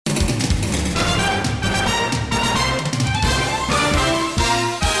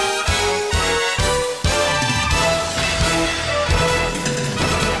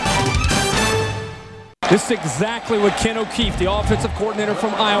This is exactly what Ken O'Keefe, the offensive coordinator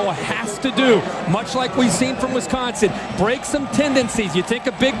from Iowa, has to do. Much like we've seen from Wisconsin, break some tendencies. You think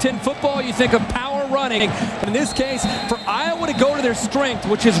of Big Ten football, you think of power running. In this case, for Iowa to go to their strength,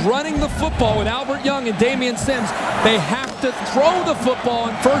 which is running the football with Albert Young and Damian Sims, they have to throw the football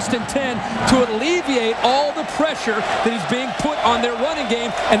on 1st and 10 to alleviate all the pressure that is being put on their running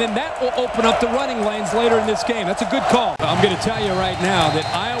game, and then that will open up the running lanes later in this game. That's a good call. I'm going to tell you right now that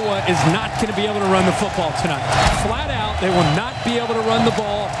Iowa is not going to be able to run the football tonight. Flat out, they will not be able to run the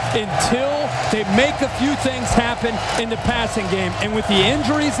ball until they make a few things happen in the passing game. And with the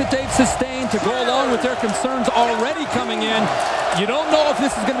injuries that they've sustained to go along with their concerns already coming in, you don't know if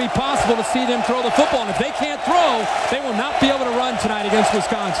this is going to be possible to see them throw the football. And if they can't throw, they will not be able to run tonight against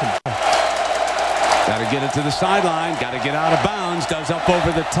Wisconsin. Got to get it to the sideline. Got to get out of bounds. Goes up over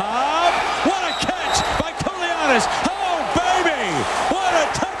the top. What a catch by Koulianis. Oh, baby. What a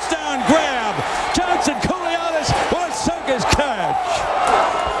touchdown grab. Johnson Koulianis. What a circus catch.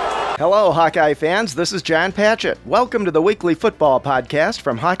 Hello, Hawkeye fans. This is John Patchett. Welcome to the weekly football podcast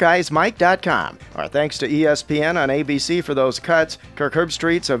from HawkeyesMike.com. Our thanks to ESPN on ABC for those cuts. Kirk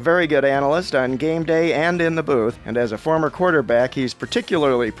Herbstreit's a very good analyst on game day and in the booth, and as a former quarterback, he's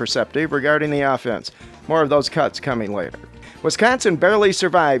particularly perceptive regarding the offense. More of those cuts coming later. Wisconsin barely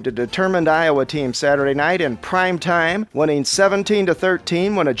survived a determined Iowa team Saturday night in prime time, winning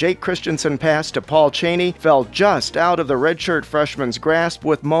 17-13 when a Jake Christensen pass to Paul Chaney fell just out of the redshirt freshman's grasp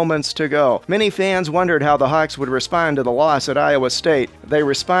with moments to go. Many fans wondered how the Hawks would respond to the loss at Iowa State. They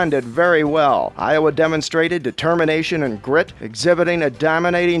responded very well. Iowa demonstrated determination and grit, exhibiting a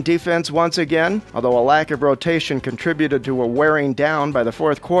dominating defense once again, although a lack of rotation contributed to a wearing down by the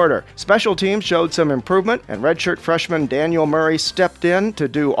fourth quarter. Special teams showed some improvement, and redshirt freshman Daniel Murray stepped in to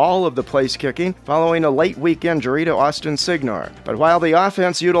do all of the place kicking following a late week injury to Austin Signor. But while the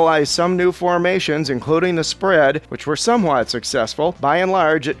offense utilized some new formations, including the spread, which were somewhat successful, by and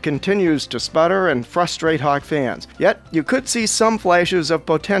large it continues to sputter and frustrate Hawk fans. Yet, you could see some flashes of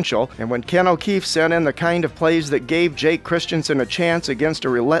potential, and when Ken O'Keefe sent in the kind of plays that gave Jake Christensen a chance against a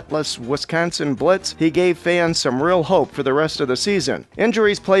relentless Wisconsin blitz, he gave fans some real hope for the rest of the season.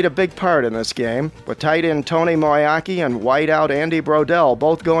 Injuries played a big part in this game, with tight end Tony Moeaki and wideout Andy Brodell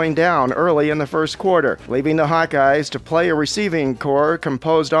both going down early in the first quarter, leaving the Hawkeyes to play a receiving corps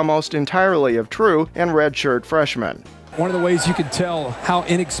composed almost entirely of true and redshirt freshmen. One of the ways you can tell how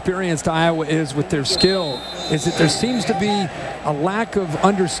inexperienced Iowa is with their skill is that there seems to be a lack of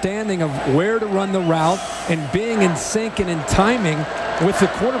understanding of where to run the route and being in sync and in timing with the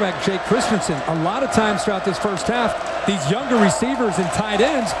quarterback, Jake Christensen. A lot of times throughout this first half, these younger receivers and tight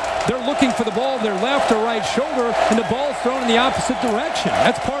ends, they're looking for the ball in their left or right shoulder, and the ball's thrown in the opposite direction.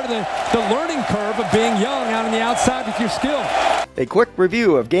 That's part of the learning curve of being young out on the outside with your skill. A quick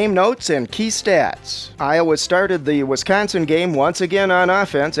review of game notes and key stats. Iowa started the Wisconsin game once again on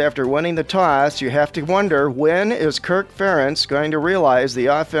offense after winning the toss. You have to wonder, when is Kirk Ferentz going to realize the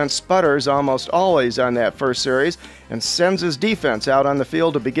offense sputters almost always on that first series and sends his defense out on the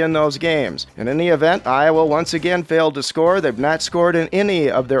field to begin those games? In any event, Iowa once again failed to score. They've not scored in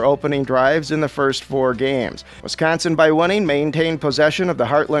any of their opening drives in the first 4 games. Wisconsin, by winning, maintained possession of the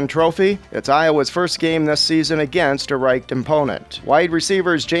Heartland Trophy. It's Iowa's first game this season against a ranked opponent. Wide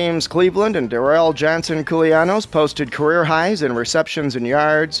receivers James Cleveland and Darrell Johnson-Koulianos posted career highs in receptions and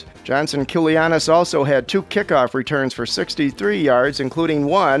yards. Johnson-Koulianos also had 2 kickoff returns for 63 yards, including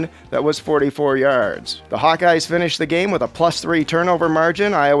one that was 44 yards. The Hawkeyes finished the game with a +3 turnover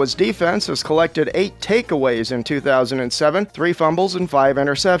margin. Iowa's defense has collected 8 takeaways in 2007, 3 fumbles and 5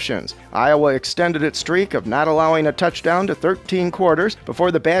 interceptions. Iowa extended its streak of not allowing a touchdown to 13 quarters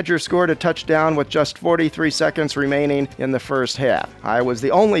before the Badgers scored a touchdown with just 43 seconds remaining in the first half. Iowa's the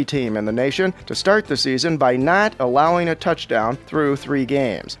only team in the nation to start the season by not allowing a touchdown through 3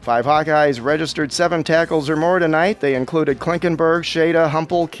 games. 5 Hawkeyes registered 7 tackles or more tonight. They included Klinkenberg, Shada,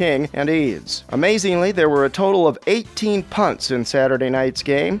 Humpel, King, and Eads. Amazingly, there were a total of 18 punts in Saturday night's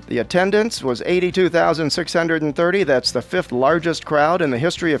game. The attendance was 82,630. That's the 5th largest crowd in the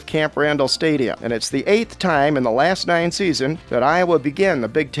history of Camp Randall Stadium, and it's the 8th time in the last 9 seasons that Iowa began the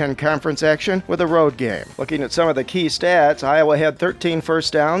Big Ten Conference action with a road game. Looking at some of the key stats, Iowa had 13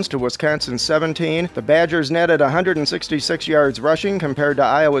 first downs to Wisconsin's 17. The Badgers netted 166 yards rushing compared to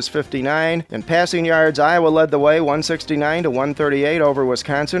Iowa's 59. In passing yards, Iowa led the way 169 to 138 over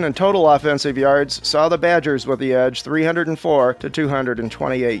Wisconsin, and total offensive yards saw the Badgers with the edge, 304 to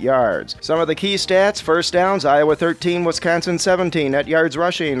 228 yards. Some of the key stats: first downs, Iowa 13, Wisconsin 17. Net yards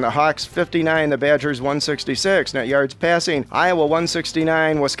rushing, the Hawks 59, the Badgers 166. Net yards passing, Iowa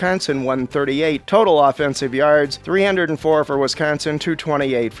 169, Wisconsin 138. Total offensive yards, 304 for Wisconsin,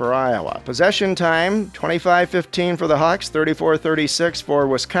 228 for Iowa. Possession time, 25-15 for the Hawks, 34-36 for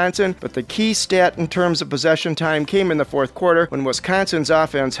Wisconsin. But the key stat in terms of possession time came in the fourth quarter when Wisconsin's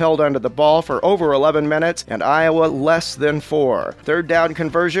offense held onto the ball for over 11 minutes and Iowa less than 4. Third down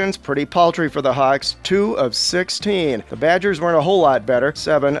conversions, pretty paltry for the Hawks, 2 of 16. The Badgers weren't a whole lot better,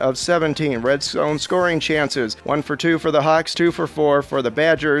 7 of 17. Red zone scoring chances, 1 for 2 for the Hawks, 2 for 4 for the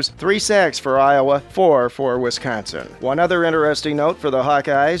Badgers. 3 sacks for Iowa, 4 for Wisconsin. One other interesting note for the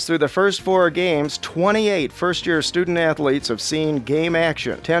Hawkeyes: through the first 4 games, 28 first-year student athletes have seen game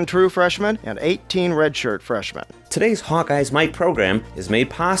action, 10 true freshmen and 18 redshirt freshmen. Today's Hawkeyes Mike program is made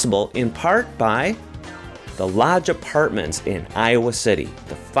possible in part by the Lodge Apartments in Iowa City,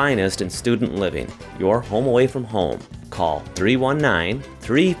 the finest in student living. Your home away from home. Call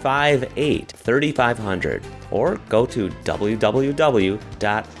 319-358-3500 or go to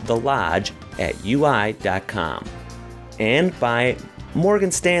www.thelodge@ui.com. And by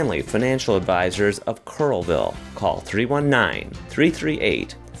Morgan Stanley Financial Advisors of Curlville. Call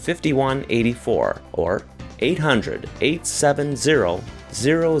 319-338-5184 or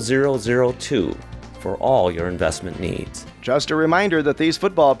 800-870-0002 for all your investment needs. Just a reminder that these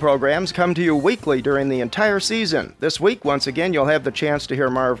football programs come to you weekly during the entire season. This week, once again, you'll have the chance to hear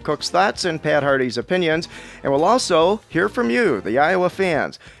Marv Cook's thoughts and Pat Hardy's opinions, and we'll also hear from you, the Iowa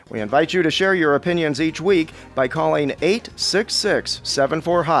fans. We invite you to share your opinions each week by calling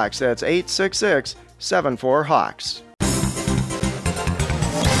 866-74-HAWKS. That's 866-74-HAWKS.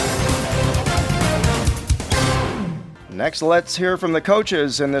 Next, let's hear from the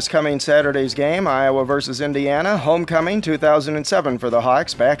coaches in this coming Saturday's game, Iowa versus Indiana, homecoming 2007 for the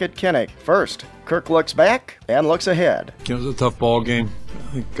Hawks back at Kinnick. First, Kirk looks back and looks ahead. It was a tough ball game. I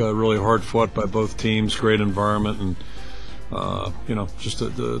think really hard fought by both teams, great environment, and just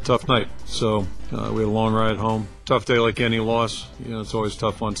a tough night. So we had a long ride home. Tough day like any loss. It's always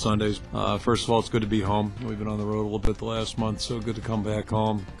tough on Sundays. First of all, it's good to be home. We've been on the road a little bit the last month, so good to come back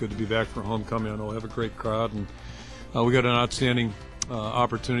home. Good to be back for homecoming. I know we have a great crowd, and we got an outstanding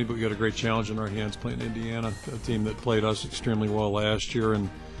opportunity, but we got a great challenge in our hands playing Indiana, a team that played us extremely well last year, and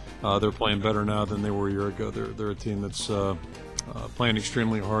they're playing better now than they were a year ago. They're a team that's playing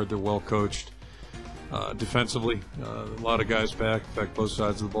extremely hard. They're well coached. Defensively, a lot of guys back. In fact, both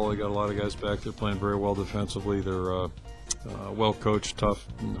sides of the ball, they got a lot of guys back. They're playing very well defensively. They're well coached, tough,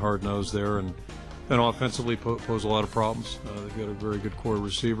 and hard nosed there, and then offensively pose a lot of problems. They've got a very good core of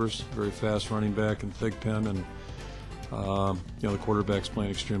receivers, very fast running back and Thigpen, and the quarterback's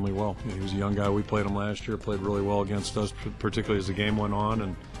playing extremely well. He was a young guy. We played him last year, played really well against us, particularly as the game went on,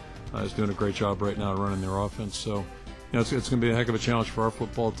 and is doing a great job right now running their offense. So, it's going to be a heck of a challenge for our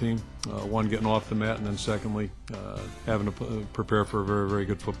football team. One, getting off the mat, and then secondly, having to prepare for a very, very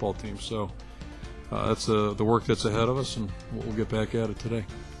good football team. So that's the work that's ahead of us, and we'll get back at it today.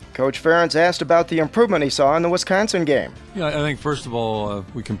 Coach Ferentz asked about the improvement he saw in the Wisconsin game. Yeah, I think first of all,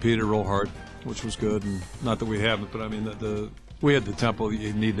 we competed real hard, which was good, and not that we haven't, but I mean we had the tempo that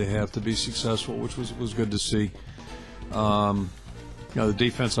you need to have to be successful, which was good to see. The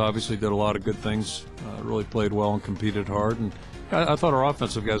defense obviously did a lot of good things, really played well and competed hard, and I thought our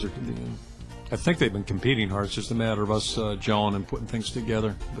offensive guys I think they've been competing hard. It's just a matter of us gelling and putting things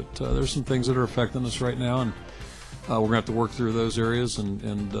together. But there's some things that are affecting us right now, and we're going to have to work through those areas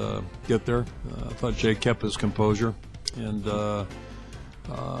and get there. I thought Jay kept his composure and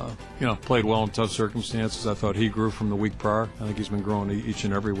played well in tough circumstances. I thought he grew from the week prior. I think he's been growing each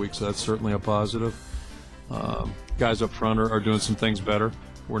and every week, so that's certainly a positive. Guys up front are doing some things better.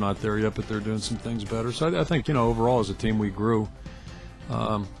 We're not there yet, but they're doing some things better. So I think, overall as a team we grew.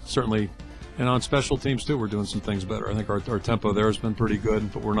 Certainly, and on special teams too, we're doing some things better. I think our tempo there has been pretty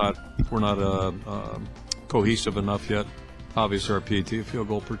good, but we're not cohesive enough yet. Obviously, our PAT field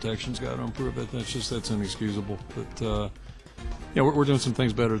goal protection's got to improve. That's inexcusable. But we're doing some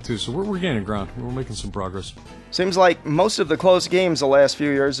things better too. So we're gaining ground. We're making some progress. Seems like most of the close games the last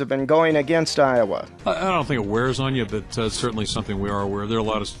few years have been going against Iowa. I don't think it wears on you, but it's certainly something we are aware of. There are a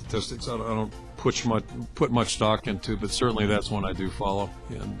lot of statistics I don't put much stock into, but certainly that's one I do follow.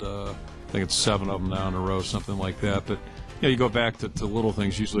 And I think it's 7 of them now in a row, something like that. But you go back to little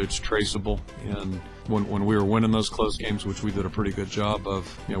things. Usually it's traceable. And when we were winning those close games, which we did a pretty good job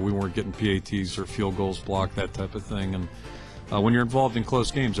of, we weren't getting PATs or field goals blocked, that type of thing. And when you're involved in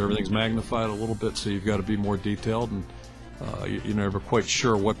close games, everything's magnified a little bit, so you've got to be more detailed. And you're never quite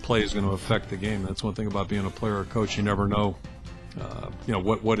sure what play is going to affect the game. That's one thing about being a player or coach. You never know,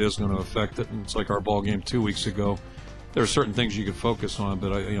 what is going to affect it. And it's like our ball game 2 weeks ago. There are certain things you could focus on,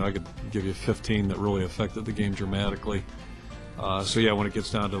 but I could give you 15 that really affected the game dramatically. When it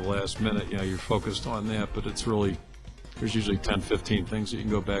gets down to the last minute, you're focused on that. But there's usually 10, 15 things that you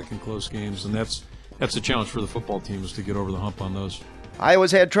can go back in close games, and that's the challenge for the football team, is to get over the hump on those.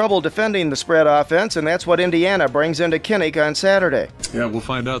 Iowa's had trouble defending the spread offense, and that's what Indiana brings into Kinnick on Saturday. Yeah, we'll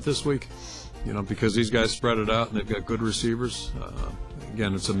find out this week, because these guys spread it out and they've got good receivers.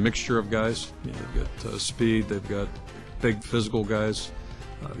 Again, it's a mixture of guys. They've got speed, they've got big physical guys.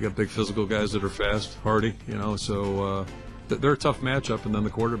 They've got big physical guys that are fast, hardy, so they're a tough matchup, and then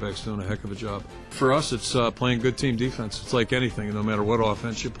the quarterback's doing a heck of a job. For us, it's playing good team defense. It's like anything. No matter what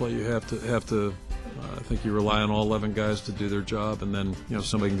offense you play, you have to I think you rely on all 11 guys to do their job, and then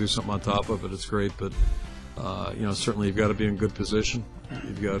somebody can do something on top of it. It's great, but certainly you've got to be in good position.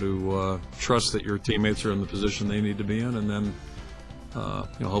 You've got to trust that your teammates are in the position they need to be in, and then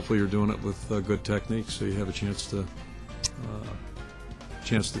hopefully you're doing it with good technique, so you have a chance to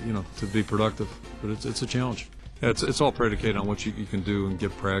to be productive. But it's a challenge. It's all predicated on what you can do and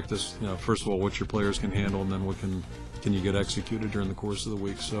get practice. First of all, what your players can handle, and then what can you get executed during the course of the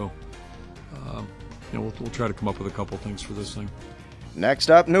week. So. We'll try to come up with a couple things for this thing. Next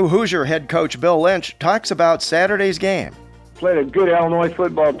up, new Hoosier head coach Bill Lynch talks about Saturday's game. Played a good Illinois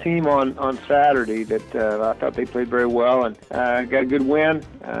football team on Saturday that I thought they played very well, and got a good win.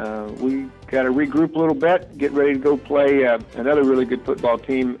 We got to regroup a little bit, get ready to go play another really good football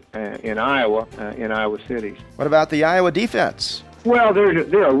team in Iowa City. What about the Iowa defense? Well,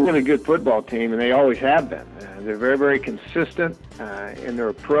 they're a really good football team, and they always have been. They're very, very consistent in their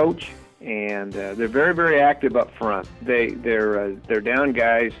approach. And they're very, very active up front. Their down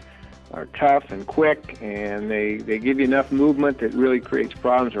guys are tough and quick, and they give you enough movement that really creates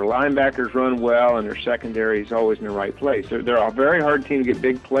problems. Their linebackers run well, and their secondary is always in the right place. They're a very hard team to get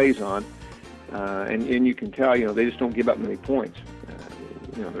big plays on, and you can tell, they just don't give up many points.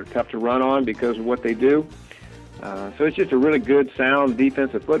 They're tough to run on because of what they do. So it's just a really good, sound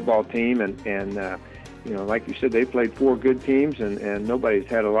defensive football team, and like you said, they played 4 good teams, and nobody's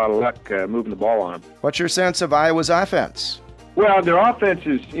had a lot of luck moving the ball on them. What's your sense of Iowa's offense? Well, their offense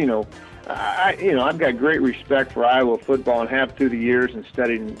is, I've got great respect for Iowa football and have through the years, and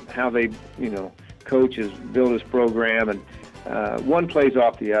studied how they, coach build his program, and one plays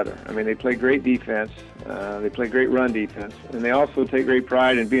off the other. I mean, they play great defense, they play great run defense, and they also take great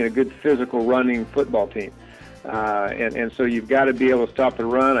pride in being a good physical running football team. And so you've got to be able to stop the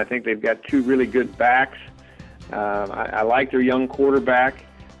run. I think they've got 2 really good backs. I like their young quarterback,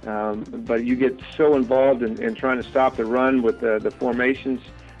 but you get so involved in trying to stop the run with the formations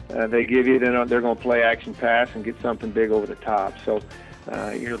they give you, then they're going to play action pass and get something big over the top. So,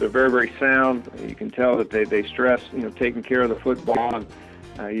 they're very, very sound. You can tell that they stress, taking care of the football,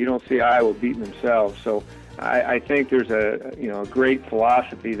 and you don't see Iowa beating themselves. So I think there's a great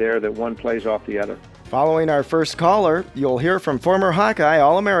philosophy there that one plays off the other. Following our first caller, you'll hear from former Hawkeye,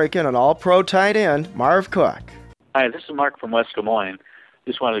 All-American, and All-Pro tight end Marv Cook. Hi, this is Mark from West Des Moines.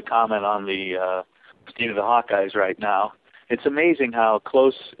 Just wanted to comment on the state of the Hawkeyes right now. It's amazing how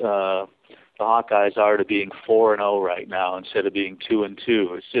close the Hawkeyes are to being 4-0 right now instead of being 2-2.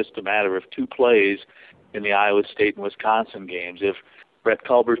 It's just a matter of 2 plays in the Iowa State and Wisconsin games. If Brett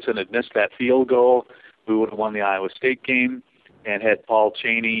Culbertson had missed that field goal, we would have won the Iowa State game. And had Paul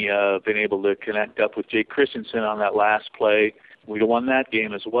Chaney been able to connect up with Jake Christensen on that last play, we'd have won that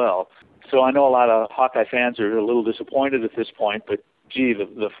game as well. So I know a lot of Hawkeye fans are a little disappointed at this point, but gee,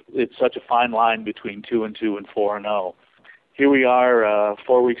 it's such a fine line between 2-2 and 4-0. Here we are,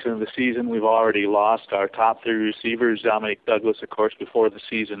 4 weeks into the season. We've already lost our top 3 receivers. Dominic Douglas, of course, before the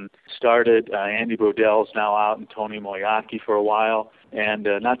season started. Andy Brodell's now out, and Tony Moyaki for a while. And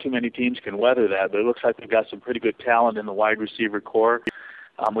not too many teams can weather that, but it looks like we've got some pretty good talent in the wide receiver core.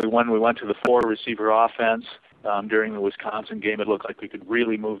 We went to the 4-receiver offense. During the Wisconsin game, it looked like we could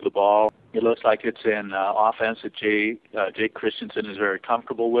really move the ball. It looks like it's an offense that Jake Christensen is very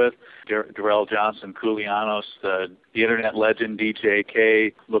comfortable with. Darrell Johnson, Koulianos, the internet legend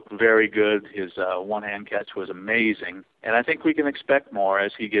DJK looked very good. His one-hand catch was amazing. And I think we can expect more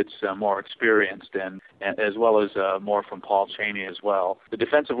as he gets more experienced, and as well as more from Paul Chaney as well. The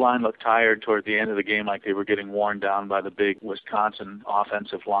defensive line looked tired toward the end of the game, like they were getting worn down by the big Wisconsin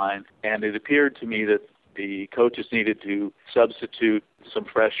offensive line. And it appeared to me that the coaches needed to substitute some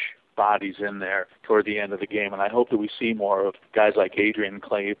fresh bodies in there toward the end of the game, and I hope that we see more of guys like Adrian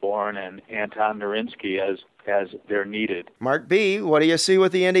Claiborne and Anton Nurinsky as they're needed. Mark B., what do you see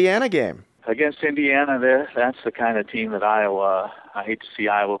with the Indiana game? Again, against Indiana, that's the kind of team that I hate to see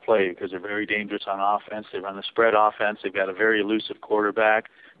Iowa play, because they're very dangerous on offense. They run the spread offense. They've got a very elusive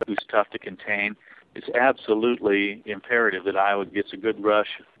quarterback who's tough to contain. It's absolutely imperative that Iowa gets a good rush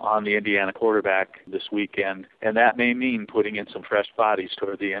on the Indiana quarterback this weekend, and that may mean putting in some fresh bodies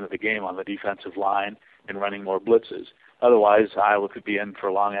toward the end of the game on the defensive line and running more blitzes. Otherwise, Iowa could be in for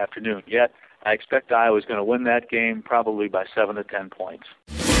a long afternoon. Yet, I expect Iowa's going to win that game probably by 7 to 10 points.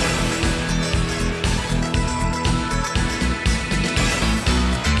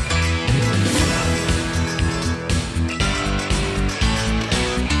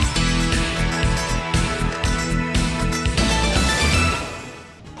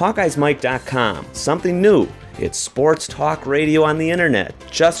 HawkeyesMike.com. Something new. It's sports talk radio on the internet,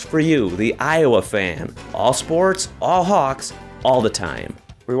 just for you, the Iowa fan. All sports, all Hawks, all the time.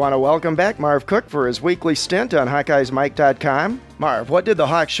 We want to welcome back Marv Cook for his weekly stint on HawkeyesMike.com. Marv, what did the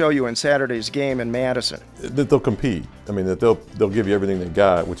Hawks show you in Saturday's game in Madison? That they'll compete. I mean, that they'll give you everything they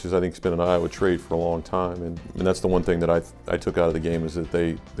got, which is, I think, it's been an Iowa trait for a long time. And that's the one thing that I took out of the game, is that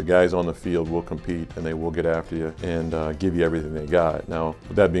the guys on the field will compete and they will get after you and give you everything they got. Now,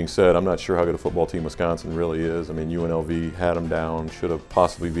 with that being said, I'm not sure how good a football team Wisconsin really is. I mean, UNLV had them down, should have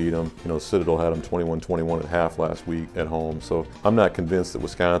possibly beat them. You know, Citadel had them 21-21 at half last week at home. So I'm not convinced that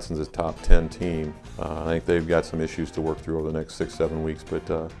Wisconsin's a top 10 team. I think they've got some issues to work through over the next 6-7 weeks. But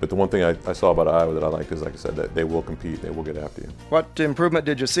the one thing I saw about Iowa that I liked is, like I said, that they will compete. They will get after you. What improvement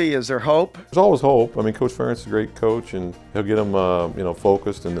did you see? Is there hope? There's always hope. I mean, Coach Ferentz is a great coach, and he'll get them,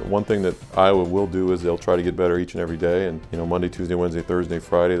 focused. And one thing that Iowa will do is they'll try to get better each and every day. And Monday, Tuesday, Wednesday, Thursday,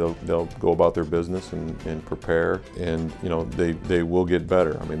 Friday, they'll go about their business and prepare. And they will get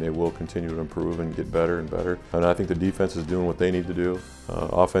better. I mean, they will continue to improve and get better and better. And I think the defense is doing what they need to do.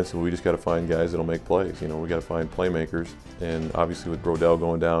 Offensively, we just got to find guys that'll make plays. We got to find playmakers. And obviously, with Brodell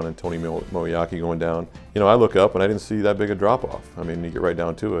going down and Tony Moeaki going down, I look up and I didn't see that big a drop-off. I mean, you get right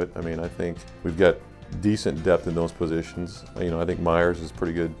down to it. I mean, I think we've got decent depth in those positions. I think Myers is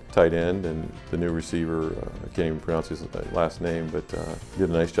pretty good tight end, and the new receiver, I can't even pronounce his last name, but did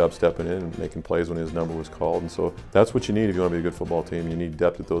a nice job stepping in and making plays when his number was called. And so that's what you need if you want to be a good football team. You need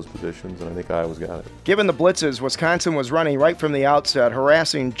depth at those positions, and I think Iowa's got it. Given the blitzes, Wisconsin was running right from the outset,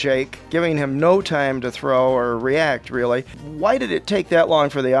 harassing Jake, giving him no time to throw or react, really. Why did it take that long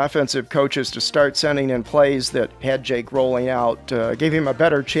for the offensive coaches to start sending in plays that had Jake rolling out, gave him a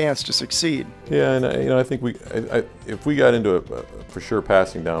better chance to succeed? Yeah, and I think if we got into for sure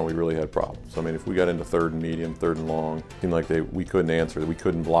passing down, we really had problems. I mean, if we got into third and medium, third and long, it seemed like we couldn't answer, we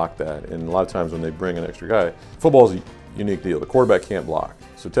couldn't block that. And a lot of times when they bring an extra guy, football's a unique deal. The quarterback can't block.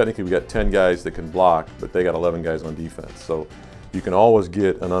 So technically we got 10 guys that can block, but they got 11 guys on defense. So you can always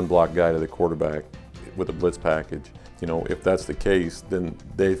get an unblocked guy to the quarterback with a blitz package. If that's the case, then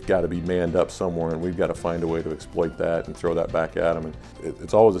they've got to be manned up somewhere, and we've got to find a way to exploit that and throw that back at them. And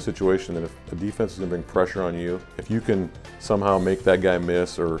it's always a situation that if the defense is going to bring pressure on you, if you can somehow make that guy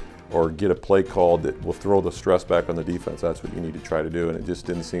miss or get a play called that will throw the stress back on the defense, that's what you need to try to do. And it just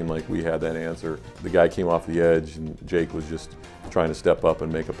didn't seem like we had that answer. The guy came off the edge, and Jake was just trying to step up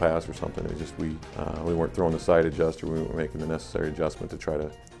and make a pass or something. It just we weren't throwing the side adjuster. We weren't making the necessary adjustment to try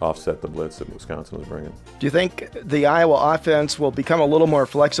to offset the blitz that Wisconsin was bringing. Do you think the Iowa offense will become a little more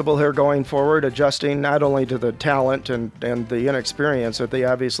flexible here going forward, adjusting not only to the talent and the inexperience that they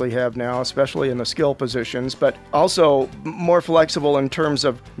obviously have now, especially in the skill positions, but also more flexible in terms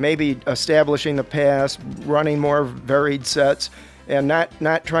of maybe establishing the pass, running more varied sets, and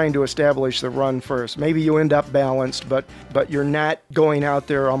not trying to establish the run first? Maybe you end up balanced, but you're not going out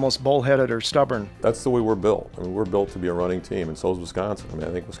there almost bullheaded or stubborn. That's the way we're built. I mean, we're built to be a running team, and so is Wisconsin. I mean,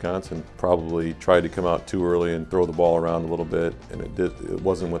 I think Wisconsin probably tried to come out too early and throw the ball around a little bit, and it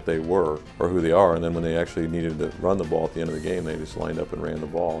wasn't what they were or who they are. And then when they actually needed to run the ball at the end of the game, they just lined up and ran the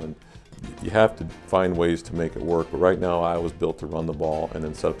ball. And you have to find ways to make it work. But right now, Iowa's built to run the ball and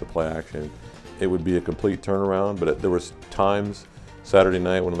then set up the play action. It would be a complete turnaround, but there was times Saturday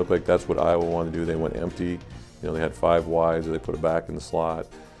night when it looked like that's what Iowa wanted to do. They went empty. They had 5 wides, or they put it back in the slot.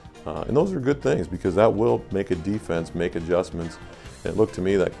 And those are good things, because that will make a defense make adjustments. And it looked to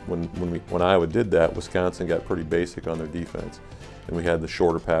me like when Iowa did that, Wisconsin got pretty basic on their defense. And we had the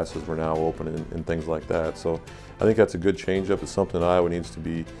shorter passes were now open and things like that. So I think that's a good change-up. It's something Iowa needs to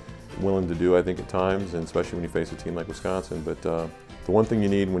be willing to do, I think, at times, and especially when you face a team like Wisconsin. But the one thing you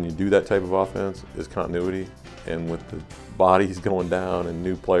need when you do that type of offense is continuity. And with the bodies going down and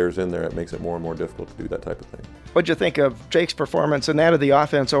new players in there, it makes it more and more difficult to do that type of thing. What'd you think of Jake's performance and that of the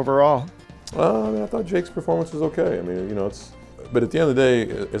offense overall? I thought Jake's performance was okay. I mean, But at the end of the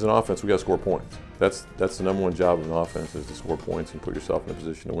day, as an offense, we got to score points. That's the number one job of an offense, is to score points and put yourself in a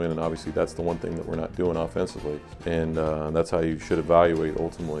position to win. And obviously, that's the one thing that we're not doing offensively. And that's how you should evaluate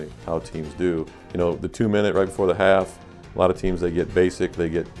ultimately how teams do. You know, the 2 minute right before the half, a lot of teams, they get basic,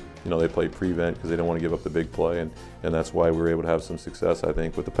 they play prevent because they don't want to give up the big play, and that's why we were able to have some success, I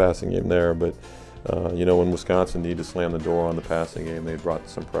think, with the passing game there. But when Wisconsin needed to slam the door on the passing game, they brought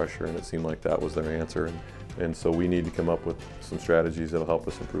some pressure, and it seemed like that was their answer. And so we need to come up with some strategies that'll help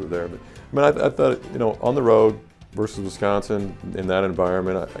us improve there. But I thought, on the road versus Wisconsin in that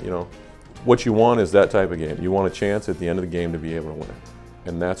environment, what you want is that type of game. You want a chance at the end of the game to be able to win,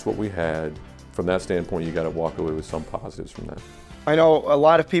 and that's what we had. From that standpoint, you got to walk away with some positives from that. I know a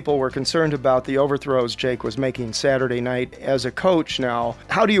lot of people were concerned about the overthrows Jake was making Saturday night. As a coach now,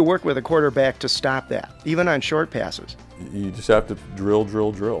 how do you work with a quarterback to stop that, even on short passes? You just have to drill.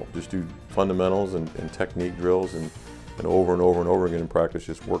 Just do fundamentals and technique drills and over and over again in practice.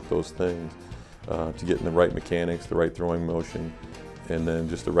 Just work those things to get in the right mechanics, the right throwing motion, and then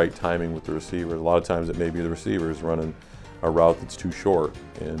just the right timing with the receiver. A lot of times it may be the receiver is running a route that's too short,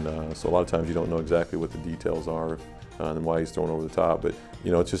 and so a lot of times you don't know exactly what the details are and why he's throwing over the top. But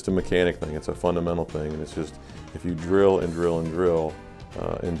it's just a mechanic thing. It's a fundamental thing, and it's just if you drill and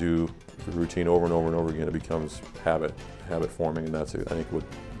do the routine over and over again, it becomes habit forming, and that's I think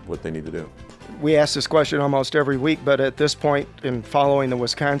what they need to do. We ask this question almost every week, but at this point in following the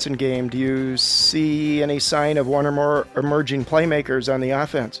Wisconsin game, do you see any sign of one or more emerging playmakers on the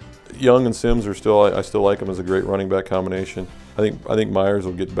offense? Young and Sims are I still like him as a great running back combination. I think Myers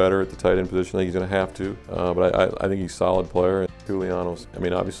will get better at the tight end position. I think he's going to have to, but I think he's a solid player. Julianos,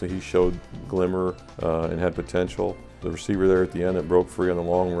 obviously he showed glimmer and had potential. The receiver there at the end that broke free on the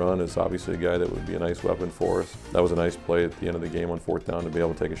long run is obviously a guy that would be a nice weapon for us. That was a nice play at the end of the game on 4th down to be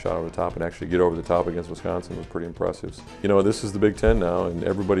able to take a shot over the top and actually get over the top against Wisconsin was pretty impressive. This is the Big Ten now, and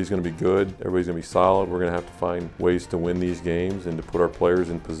everybody's going to be good. Everybody's going to be solid. We're going to have to find ways to win these games and to put our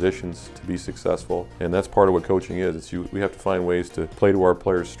players in positions to be successful. And that's part of what coaching is. We have to find ways to play to our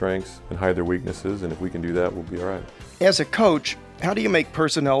players' strengths and hide their weaknesses, and if we can do that, we'll be all right. As a coach, how do you make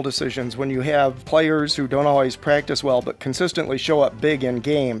personnel decisions when you have players who don't always practice well but consistently show up big in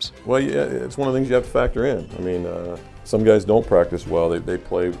games? Well, yeah, it's one of the things you have to factor in. Some guys don't practice well. They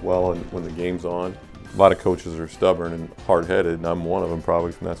play well when the game's on. A lot of coaches are stubborn and hard-headed, and I'm one of them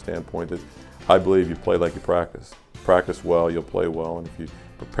probably from that standpoint, that I believe you play like you practice. Practice well, you'll play well, and if you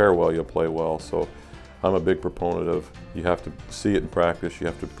prepare well, you'll play well. So I'm a big proponent of you have to see it in practice, you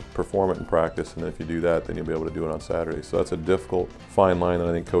have to perform it in practice, and then if you do that, then you'll be able to do it on Saturday. So that's a difficult fine line that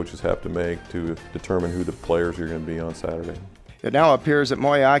I think coaches have to make to determine who the players are going to be on Saturday. It now appears that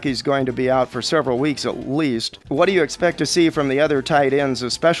Moeaki is going to be out for several weeks at least. What do you expect to see from the other tight ends,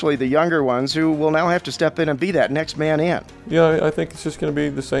 especially the younger ones, who will now have to step in and be that next man in? Yeah, I think it's just going to be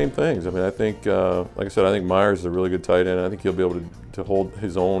the same things. I think, like I said, I think Myers is a really good tight end. I think he'll be able to hold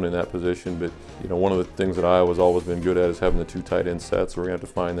his own in that position. But, one of the things that Iowa's always been good at is having the 2 tight end sets. So we're going to have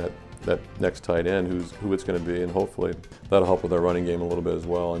to find that next tight end who it's going to be, and hopefully that'll help with our running game a little bit as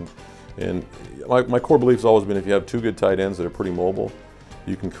well. And my core belief has always been if you have 2 good tight ends that are pretty mobile,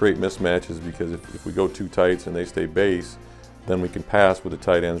 you can create mismatches, because if we go 2 tights and they stay base, then we can pass with the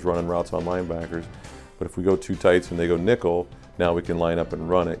tight ends running routes on linebackers. But if we go 2 tights and they go nickel, now we can line up and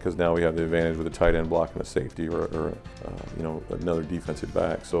run it, because now we have the advantage with a tight end blocking a safety or another defensive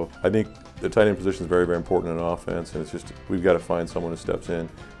back. So I think the tight end position is very, very important in an offense, and it's just we've got to find someone who steps in,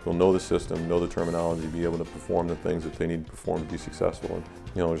 who'll know the system, know the terminology, be able to perform the things that they need to perform to be successful.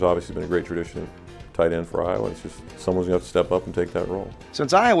 And there's obviously been a great tradition of tight end for Iowa. It's just someone's going to have to step up and take that role.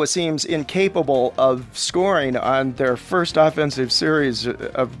 Since Iowa seems incapable of scoring on their first offensive series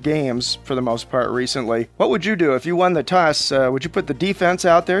of games for the most part recently, what would you do if you won the toss? Would you put the defense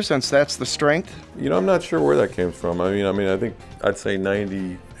out there, since that's the strength? I'm not sure where that came from. I think I'd say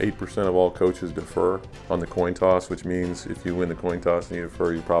 98% of all coaches defer on the coin toss, which means if you win the coin toss and you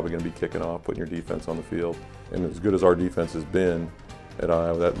defer, you're probably going to be kicking off, putting your defense on the field. And as good as our defense has been at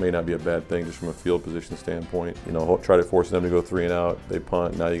Iowa, that may not be a bad thing just from a field position standpoint. Try to force them to go 3 and out. They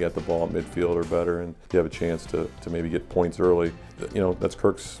punt. Now you got the ball at midfield or better, and you have a chance to maybe get points early. That's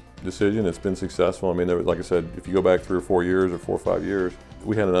Kirk's decision. It's been successful. Like I said, if you go back 3 or 4 years or 4 or 5 years,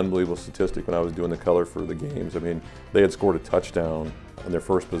 we had an unbelievable statistic when I was doing the color for the games. They had scored a touchdown on their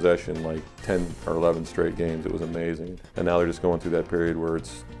first possession like 10 or 11 straight games. It was amazing. And now they're just going through that period where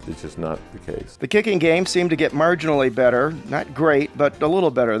it's just not the case. The kicking game seemed to get marginally better. Not great, but a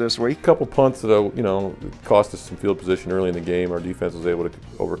little better this week. A couple punts that, cost us some field position early in the game. Our defense was able to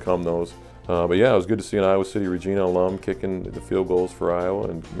overcome those. But yeah, it was good to see an Iowa City Regina alum kicking the field goals for Iowa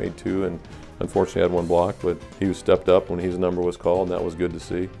and made 2 and unfortunately had 1 block, but he was stepped up when his number was called, and that was good to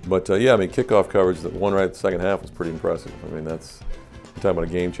see. But kickoff coverage, the one right at the second half was pretty impressive. I mean, that's, you're talking about a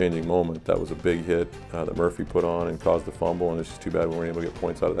game-changing moment. That was a big hit that Murphy put on and caused the fumble, and it's just too bad we weren't able to get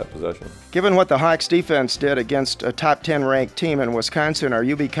points out of that possession. Given what the Hawks defense did against a top 10 ranked team in Wisconsin, are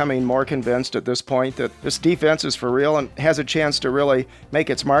you becoming more convinced at this point that this defense is for real and has a chance to really make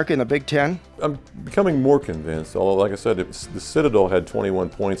its mark in the Big Ten? I'm becoming more convinced, although like I said, the Citadel had 21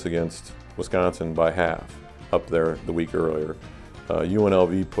 points against Wisconsin by half up there the week earlier.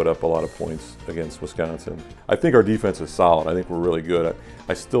 UNLV put up a lot of points against Wisconsin. I think our defense is solid. I think we're really good.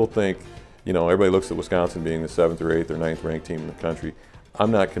 I still think, everybody looks at Wisconsin being the 7th or 8th or 9th ranked team in the country.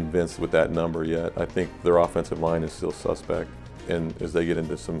 I'm not convinced with that number yet. I think their offensive line is still suspect. And as they get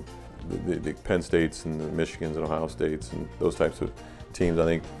into some the Penn States and the Michigans and Ohio States and those types of teams, I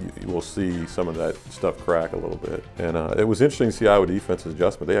think you will see some of that stuff crack a little bit. And it was interesting to see Iowa defense's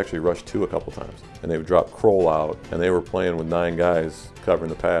adjustment. They actually rushed 2 a couple times, and they would drop Kroll out, and they were playing with 9 guys covering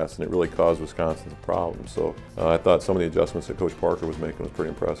the pass, and it really caused Wisconsin a problem. So I thought some of the adjustments that Coach Parker was making was pretty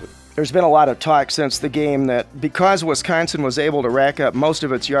impressive. There's been a lot of talk since the game that because Wisconsin was able to rack up most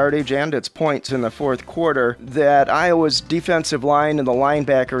of its yardage and its points in the fourth quarter, that Iowa's defensive line and the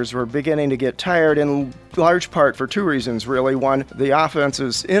linebackers were beginning to get tired, in large part for 2 reasons, really. One, the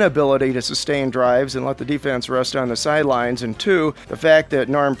offense's inability to sustain drives and let the defense rest on the sidelines, and 2, the fact that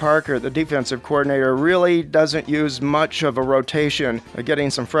Norm Parker, the defensive coordinator, really doesn't use much of a rotation, getting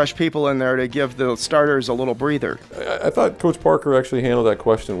some fresh people in there to give the starters a little breather. I thought Coach Parker actually handled that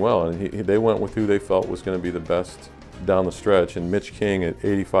question well, and they went with who they felt was going to be the best down the stretch, and Mitch King at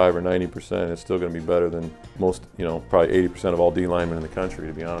 85 or 90% is still going to be better than most, probably 80% of all D linemen in the country,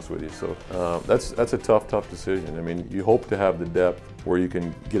 to be honest with you. So that's a tough decision. I mean, you hope to have the depth where you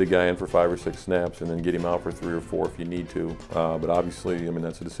can get a guy in for 5 or 6 snaps and then get him out for 3 or 4 if you need to. But obviously,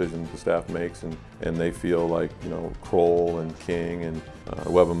 that's a decision the staff makes, and they feel like, Kroll and King and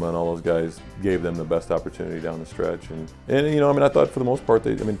Weberman, all those guys gave them the best opportunity down the stretch. And I thought for the most part,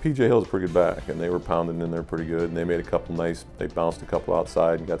 PJ Hill's a pretty good back, and they were pounding in there pretty good, and they made a couple they bounced a couple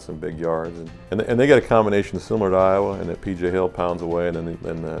outside and got some big yards. And they got a combination similar to Iowa, and that PJ Hill pounds away, and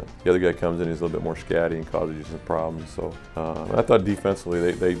then the other guy comes in, he's a little bit more scatty and causes you some problems. So I thought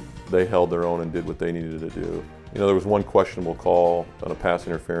defensively, they held their own and did what they needed to do. There was one questionable call on a pass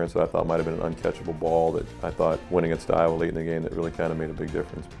interference that I thought might have been an uncatchable ball that I thought went against Iowa late in the game that really kind of made a big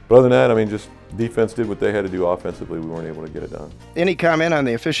difference. But other than that, just defense did what they had to do offensively. We weren't able to get it done. Any comment on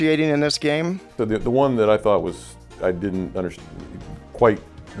the officiating in this game? So the one that I thought I didn't understand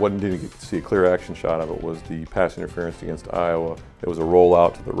didn't get to see a clear action shot of it was the pass interference against Iowa. It was a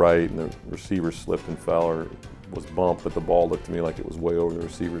rollout to the right, and the receiver slipped and fell or was bumped, but the ball looked to me like it was way over the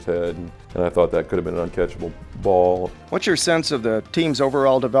receiver's head, and I thought that could have been an uncatchable ball. What's your sense of the team's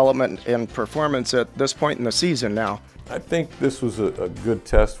overall development and performance at this point in the season now? I think this was a good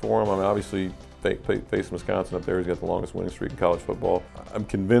test for him. Obviously, facing Wisconsin up there, he's got the longest winning streak in college football. I'm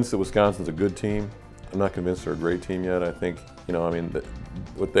convinced that Wisconsin's a good team. I'm not convinced they're a great team yet. I think,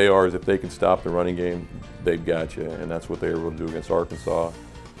 what they are is if they can stop the running game, they've got you, and that's what they were able to do against Arkansas.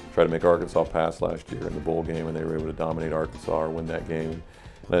 Tried to make Arkansas pass last year in the bowl game, and they were able to dominate Arkansas or win that game.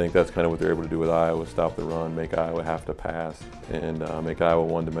 And I think that's kind of what they're able to do with Iowa, stop the run, make Iowa have to pass, and make Iowa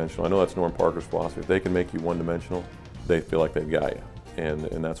one-dimensional. I know that's Norm Parker's philosophy. If they can make you one-dimensional, they feel like they've got you.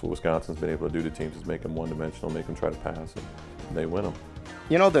 And that's what Wisconsin's been able to do to teams, is make them one-dimensional, make them try to pass, and they win them.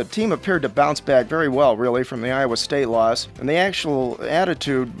 The team appeared to bounce back very well, really, from the Iowa State loss, and the actual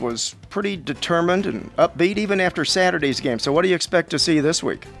attitude was pretty determined and upbeat even after Saturday's game. So what do you expect to see this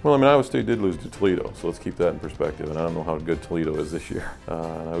week? Well, Iowa State did lose to Toledo, so let's keep that in perspective, and I don't know how good Toledo is this year.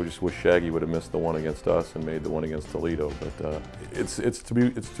 And I just wish Shaggy would have missed the one against us and made the one against Toledo, but it's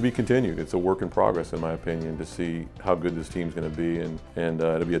to be continued. It's a work in progress, in my opinion, to see how good this team's going to be, and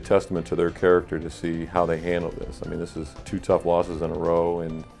it'll be a testament to their character to see how they handle this. This is 2 tough losses in a row,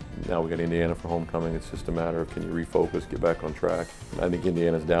 and Now we got Indiana for homecoming. It's just a matter of can you refocus, get back on track. I think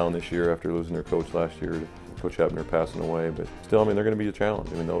Indiana's down this year after losing their coach last year. Coach Ebner passing away, but still, I mean, they're going to be a challenge.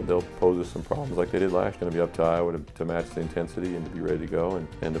 I mean, they'll pose us some problems like they did last year. It's going to be up to Iowa to match the intensity and to be ready to go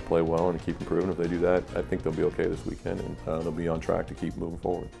and to play well and to keep improving. If they do that, I think they'll be okay this weekend, and they'll be on track to keep moving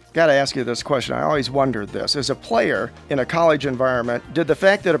forward. Got to ask you this question. I always wondered this. As a player in a college environment, did the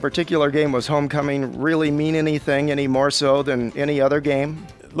fact that a particular game was homecoming really mean anything any more so than any other game?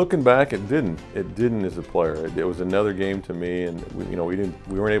 Looking back, it didn't. It didn't as a player. It was another game to me, and we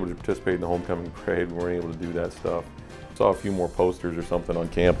weren't able to participate in the homecoming parade. We weren't able to do that stuff. Saw a few more posters or something on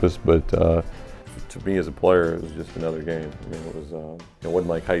campus, but to me as a player, it was just another game. I mean, it wasn't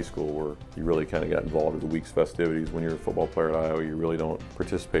like high school where you really kind of got involved with the week's festivities. When you're a football player at Iowa, you really don't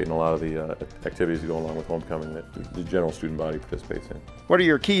participate in a lot of the activities that go along with homecoming that the general student body participates in. What are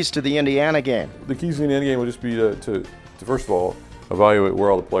your keys to the Indiana game? The keys to the Indiana game would just be to first of all, evaluate where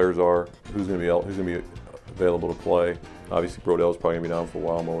all the players are, who's going to be available to play. Obviously, Brodell's probably going to be down for a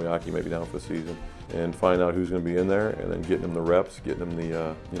while. Moriaki may be down for the season, and find out who's going to be in there, and then getting them the reps, getting them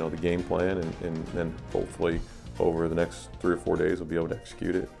the game plan, and then hopefully over the next 3 or 4 days we'll be able to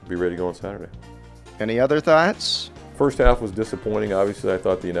execute it. Be ready to go on Saturday. Any other thoughts? First half was disappointing. Obviously, I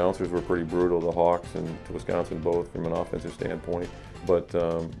thought the announcers were pretty brutal, the Hawks and to Wisconsin both from an offensive standpoint. But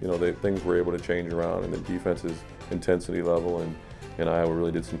things were able to change around, and the defense's intensity level and Iowa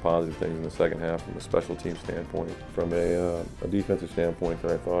really did some positive things in the second half from a special team standpoint, from a defensive standpoint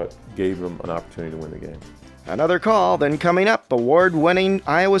that I thought gave them an opportunity to win the game. Another call, then coming up, award-winning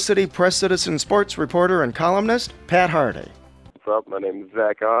Iowa City Press Citizen sports reporter and columnist, Pat Hardy. What's up? My name is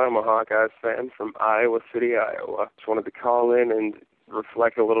Zach R. I'm a Hawkeyes fan from Iowa City, Iowa. Just wanted to call in and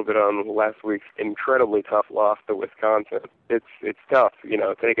reflect a little bit on last week's incredibly tough loss to Wisconsin. It's tough,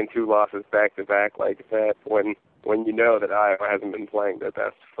 taking 2 losses back-to-back like that when you know that Iowa hasn't been playing their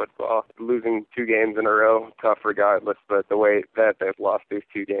best football. Losing 2 games in a row, tough regardless, but the way that they've lost these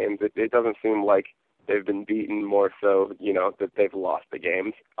 2 games, it doesn't seem like they've been beaten, more so, that they've lost the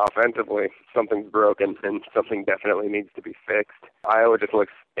games. Offensively, something's broken and something definitely needs to be fixed. Iowa just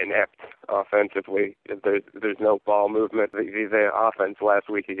looks inept offensively. There's no ball movement. The offense last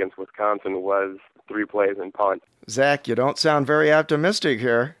week against Wisconsin was 3 plays and punt. Zach, you don't sound very optimistic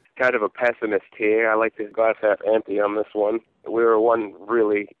here. Kind of a pessimist here. I like the glass half empty on this one. We were one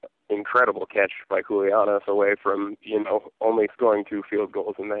really incredible catch by Koulianos away from, only scoring 2 field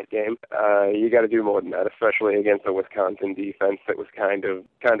goals in that game. You got to do more than that, especially against a Wisconsin defense that was kind of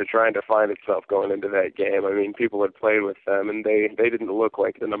trying to find itself going into that game. I mean, people had played with them, and they didn't look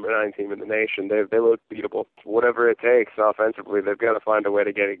like the number 9 team in the nation. They looked beatable. Whatever it takes offensively, they've got to find a way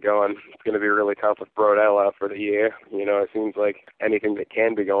to get it going. It's going to be really tough with Brodell out for the year. It seems like anything that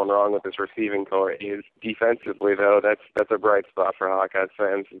can be going wrong with this receiving core is. Defensively, though, that's a bright spot for Hawkeyes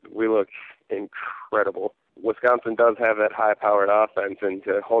fans. We look incredible. Wisconsin does have that high-powered offense, and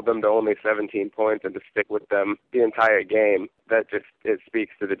to hold them to only 17 points and to stick with them the entire game, it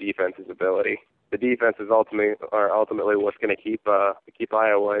speaks to the defense's ability. The defense is ultimately what's going to keep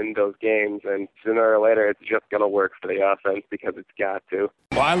Iowa in those games, and sooner or later it's just going to work for the offense because it's got to.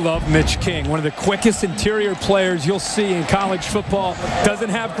 Well, I love Mitch King, one of the quickest interior players you'll see in college football. Doesn't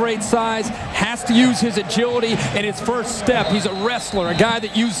have great size, has to use his agility and his first step. He's a wrestler, a guy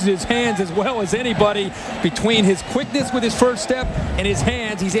that uses his hands as well as anybody. Between his quickness with his first step and his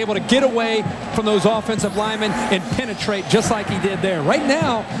hands, he's able to get away from those offensive linemen and penetrate just like he did there. Right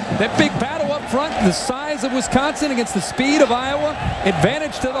now, that big battle up front, the size of Wisconsin against the speed of Iowa,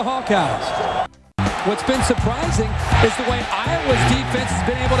 advantage to the Hawkeyes. What's been surprising is the way Iowa's defense has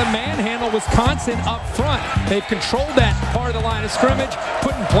been able to manhandle Wisconsin up front. They've controlled that part of the line of scrimmage,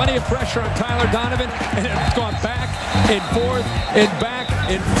 putting plenty of pressure on Tyler Donovan, and it's gone back and forth and back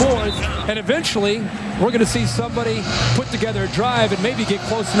and forth. And eventually, we're going to see somebody put together a drive and maybe get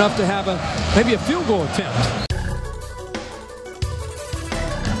close enough to have maybe a field goal attempt.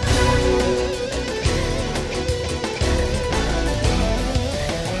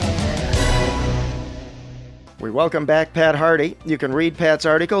 We welcome back Pat Hardy. You can read Pat's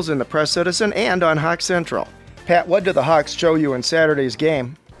articles in the Press Citizen and on Hawk Central. Pat, what did the Hawks show you in Saturday's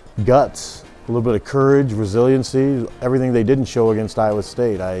game? Guts, a little bit of courage, resiliency, everything they didn't show against Iowa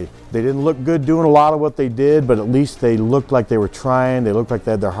State. They didn't look good doing a lot of what they did, but at least they looked like they were trying. They looked like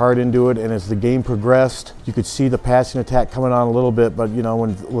they had their heart into it, and as the game progressed, you could see the passing attack coming on a little bit, but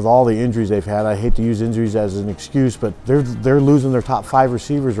with all the injuries they've had, I hate to use injuries as an excuse, but they're losing their top 5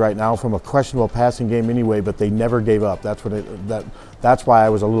 receivers right now from a questionable passing game anyway, but they never gave up. That's that's why I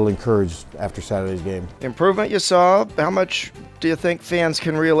was a little encouraged after Saturday's game. Improvement you saw, how much do you think fans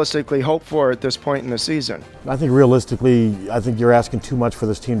can realistically hope for at this point in the season? I think realistically, I think you're asking too much for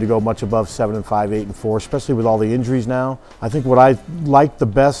this team to go much above 7-5, 8-4, especially with all the injuries now. I think what I liked the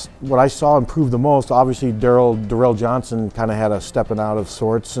best, what I saw improve the most, obviously Darrell Johnson kind of had a stepping out of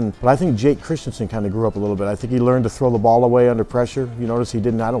sorts, but I think Jake Christensen kind of grew up a little bit. I think he learned to throw the ball away under pressure. You notice I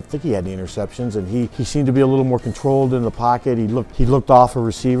don't think he had any interceptions, and he seemed to be a little more controlled in the pocket. He looked off of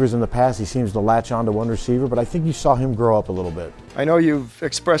receivers in the past. He seems to latch on to one receiver, but I think you saw him grow up a little bit. I know you've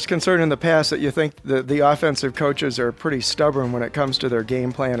expressed concern in the past that you think the offensive coaches are pretty stubborn when it comes to their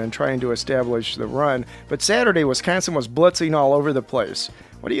game plan and trying to establish the run, but Saturday Wisconsin was blitzing all over the place.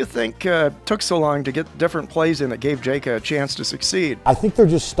 What do you think took so long to get different plays in that gave Jake a chance to succeed? I think they're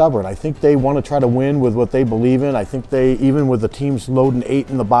just stubborn. I think they want to try to win with what they believe in. I think they, even with the teams loading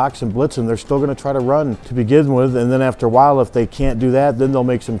 8 in the box and blitzing, they're still going to try to run to begin with. And then after a while, if they can't do that, then they'll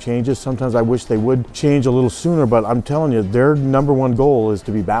make some changes. Sometimes I wish they would change a little sooner, but I'm telling you, their number one goal is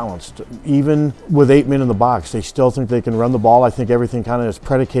to be balanced. Even with 8 men in the box, they still think they can run the ball. I think everything kind of is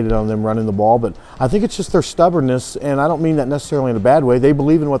predicated on them running the ball, but I think it's just their stubbornness, and I don't mean that necessarily in a bad way. They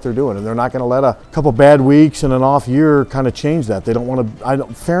believe in what they're doing, and they're not going to let a couple bad weeks and an off year kind of change that. They don't want to.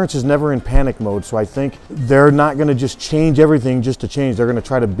 Ferentz is never in panic mode, so I think they're not going to just change everything just to change. They're going to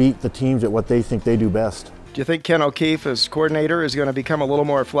try to beat the teams at what they think they do best. Do you think Ken O'Keefe, as coordinator, is going to become a little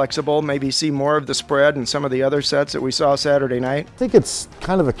more flexible, maybe see more of the spread and some of the other sets that we saw Saturday night? I think it's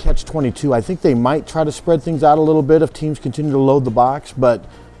kind of a catch-22. I think they might try to spread things out a little bit if teams continue to load the box, but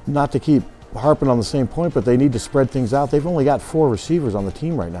not to keep harping on the same point, but they need to spread things out. They've only got 4 receivers on the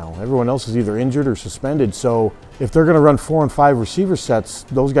team right now. Everyone else is either injured or suspended, so if they're going to run 4 and 5 receiver sets,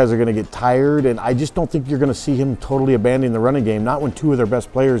 those guys are going to get tired, and I just don't think you're going to see him totally abandoning the running game, not when 2 of their best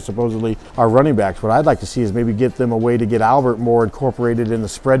players supposedly are running backs. What I'd like to see is maybe get them a way to get Albert more incorporated in the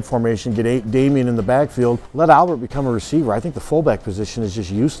spread formation, get Damian in the backfield, let Albert become a receiver. I think the fullback position is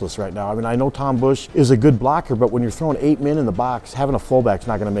just useless right now. I mean, I know Tom Bush is a good blocker, but when you're throwing 8 men in the box, having a fullback's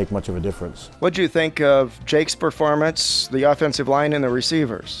not going to make much of a difference. What do you think of Jake's performance, the offensive line, and the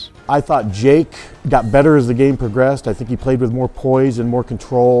receivers? I thought Jake got better as the game progressed. I think he played with more poise and more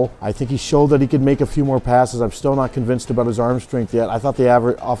control. I think he showed that he could make a few more passes. I'm still not convinced about his arm strength yet. I thought the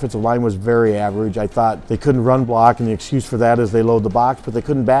offensive line was very average. I thought they couldn't run block, and the excuse for that is they load the box, but they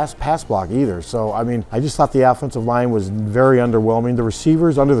couldn't pass block either. So, I mean, I just thought the offensive line was very underwhelming. The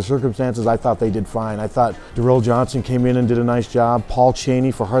receivers, under the circumstances, I thought they did fine. I thought Darrell Johnson came in and did a nice job. Paul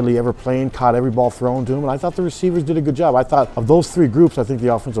Chaney, for hardly ever playing, caught every ball thrown to him, and I thought the receivers did a good job. I thought of those 3 groups, I think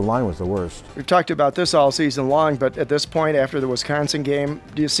the offensive line was the worst. We've talked about this all season long, but at this point, after the Wisconsin game,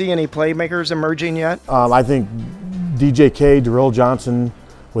 do you see any playmakers emerging yet? I think DJK, Darrell Johnson,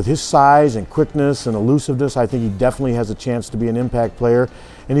 with his size and quickness and elusiveness, I think he definitely has a chance to be an impact player.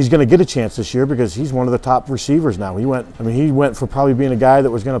 And he's going to get a chance this year because he's one of the top receivers now. He went from probably being a guy that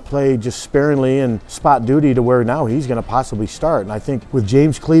was going to play just sparingly and spot duty to where now he's going to possibly start. And I think with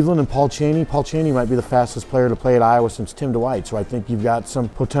James Cleveland and Paul Chaney might be the fastest player to play at Iowa since Tim Dwight. So I think you've got some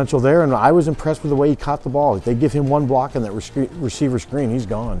potential there. And I was impressed with the way he caught the ball. If they give him one block in that receiver screen, he's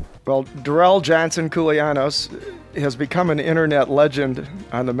gone. Well, Darrell Johnson Koulianos has become an internet legend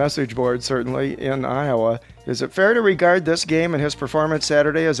on the message board, certainly, in Iowa. Is it fair to regard this game and his performance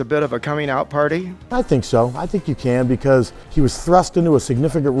Saturday as a bit of a coming-out party? I think so. I think you can, because he was thrust into a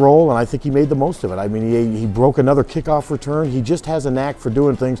significant role, and I think he made the most of it. I mean, he broke another kickoff return. He just has a knack for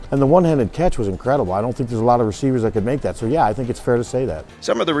doing things, and the one-handed catch was incredible. I don't think there's a lot of receivers that could make that. So, yeah, I think it's fair to say that.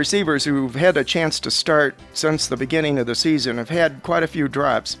 Some of the receivers who've had a chance to start since the beginning of the season have had quite a few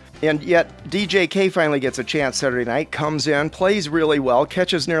drops. And yet, DJK finally gets a chance Saturday night, comes in, plays really well,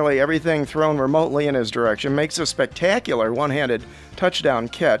 catches nearly everything thrown remotely in his direction, makes a spectacular one-handed touchdown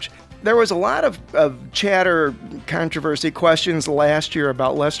catch. There was a lot of chatter, controversy, questions last year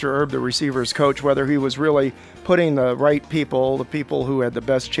about Lester Erb, the receivers coach, whether he was really putting the right people, the people who had the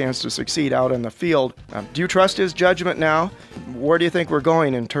best chance to succeed out in the field. Do you trust his judgment now? Where do you think we're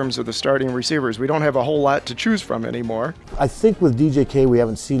going in terms of the starting receivers? We don't have a whole lot to choose from anymore. I think with DJK we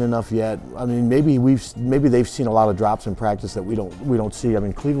haven't seen enough yet. I mean, maybe they've seen a lot of drops in practice that we don't see. I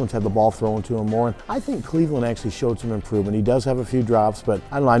mean, Cleveland's had the ball thrown to him more, and I think Cleveland actually showed some improvement. He does have a few drops, but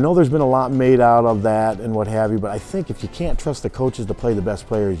I don't know. I know there's been a lot made out of that and what have you, but I think if you can't trust the coaches to play the best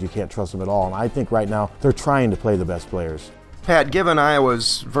players, you can't trust them at all. And I think right now they're trying to play the best players. Pat, given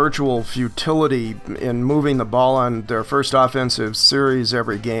Iowa's virtual futility in moving the ball on their first offensive series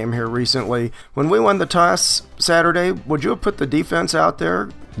every game here recently, when we won the toss Saturday, would you have put the defense out there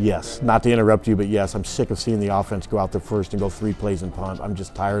Yes, not to interrupt you, but yes, I'm sick of seeing the offense go out there first and go 3 plays and punt. I'm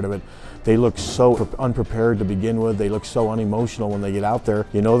just tired of it. They look so unprepared to begin with. They look so unemotional when they get out there.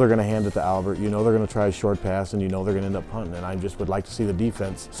 You know they're going to hand it to Albert. You know they're going to try a short pass, and you know they're going to end up punting. And I just would like to see the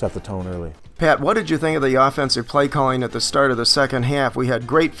defense set the tone early. Pat, what did you think of the offensive play calling at the start of the second half? We had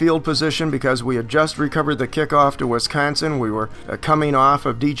great field position because we had just recovered the kickoff to Wisconsin. We were coming off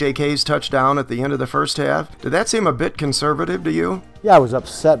of DJK's touchdown at the end of the first half. Did that seem a bit conservative to you? Yeah, I was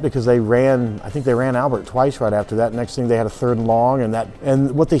upset because I think they ran Albert twice right after that. Next thing they had a 3rd and long,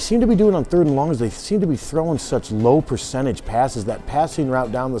 and what they seem to be doing on 3rd and long is they seem to be throwing such low percentage passes. That passing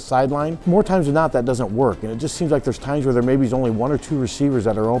route down the sideline, more times than not, that doesn't work. And it just seems like there's times where there maybe is only 1 or 2 receivers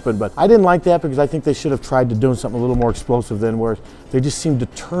that are open. But I didn't like that because I think they should have tried to do something a little more explosive than where they just seemed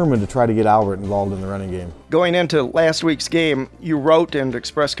determined to try to get Albert involved in the running game. Going into last week's game, you wrote and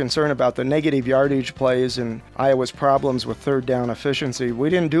expressed concern about the negative yardage plays and Iowa's problems with 3rd down efficiency. We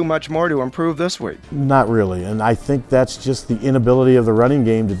didn't do much more to improve this week. Not really, and I think that's just the inability of the running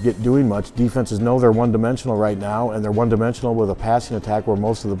game to get doing much. Defenses know they're one-dimensional right now, and they're one-dimensional with a passing attack where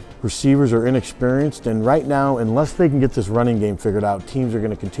most of the receivers are inexperienced. And right now, unless they can get this running game figured out, teams are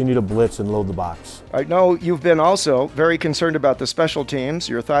going to continue to blitz and load the box. I know you've been also very concerned about the special teams.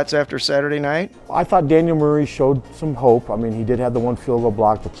 Your thoughts after Saturday night? I thought Daniel Murray showed some hope. I mean, he did have the 1 field goal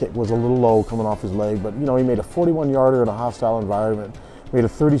block. The kick was a little low coming off his leg, but, he made a 41-yarder in a hostile environment. Made a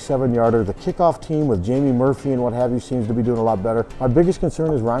 37-yarder. The kickoff team with Jamie Murphy and what have you seems to be doing a lot better. My biggest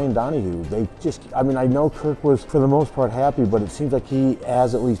concern is Ryan Donahue. I know Kirk was for the most part happy, but it seems like he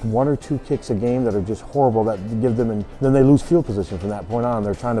has at least 1 or 2 kicks a game that are just horrible that give them, and then they lose field position from that point on.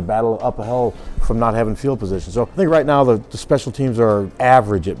 They're trying to battle up a hill from not having field position. So I think right now the special teams are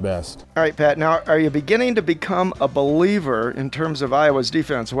average at best. All right, Pat, now are you beginning to become a believer in terms of Iowa's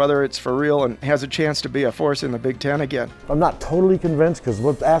defense, whether it's for real and has a chance to be a force in the Big Ten again? I'm not totally convinced,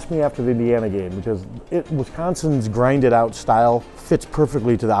 because ask me after the Indiana game, because Wisconsin's grinded out style fits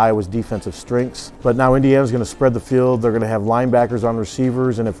perfectly to the Iowa's defensive strengths. But now Indiana's going to spread the field. They're going to have linebackers on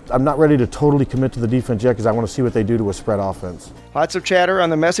receivers, and I'm not ready to totally commit to the defense yet because I want to see what they do to a spread offense. Lots of chatter on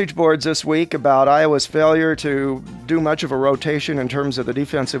the message boards this week about Iowa's failure to do much of a rotation in terms of the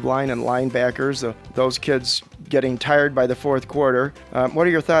defensive line and linebackers. Those kids getting tired by the 4th quarter. What are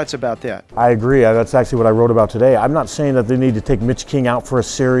your thoughts about that? I agree. That's actually what I wrote about today. I'm not saying that they need to take Mitch King out for a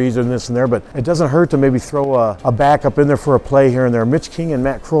series and this and there, but it doesn't hurt to maybe throw a backup in there for a play here and there. Mitch King and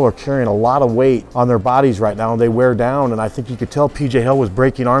Matt Kroll are carrying a lot of weight on their bodies right now, and they wear down, and I think you could tell P.J. Hill was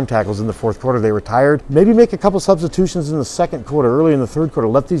breaking arm tackles in the 4th quarter. They were tired. Maybe make a couple substitutions in the 2nd quarter, early in the 3rd quarter.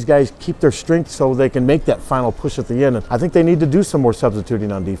 Let these guys keep their strength so they can make that final push at the end. And I think they need to do some more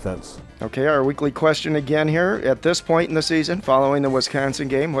substituting on defense. Okay, our weekly question again here. At this point in the season, following the Wisconsin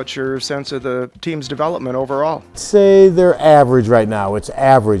game, what's your sense of the team's development overall? Say they're average right now. It's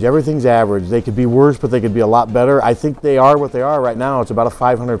average. Everything's average. They could be worse, but they could be a lot better. I think they are what they are right now. It's about a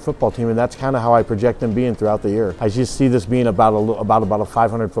 500 football team, and that's kind of how I project them being throughout the year. I just see this being about a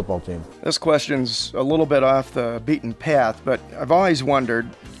 500 football team. This question's a little bit off the beaten path, but I've always wondered,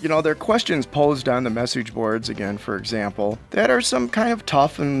 there are questions posed on the message boards, again, for example, that are some kind of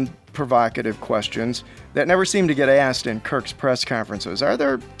tough and provocative questions that never seem to get asked in Kirk's press conferences. Are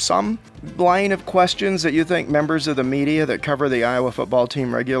there some line of questions that you think members of the media that cover the Iowa football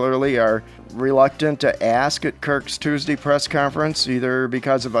team regularly are reluctant to ask at Kirk's Tuesday press conference, either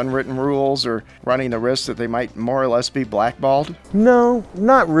because of unwritten rules or running the risk that they might more or less be blackballed? No,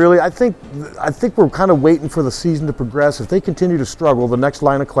 not really. I think we're kind of waiting for the season to progress. If they continue to struggle, the next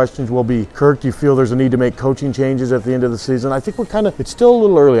line of questions will be, Kirk, do you feel there's a need to make coaching changes at the end of the season? I think it's still a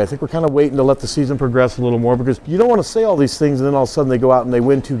little early. I think we're kind of waiting to let the season progress a little more, because you don't want to say all these things and then all of a sudden they go out and they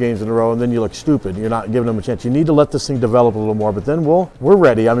win 2 games in a row and then you look stupid. You're not giving them a chance. You need to let this thing develop a little more, but then we're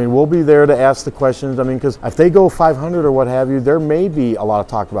ready. I mean, we'll be there to ask the questions. I mean, because if they go 500 or what have you, there may be a lot of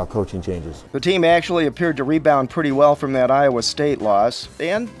talk about coaching changes. The team actually appeared to rebound pretty well from that Iowa State loss,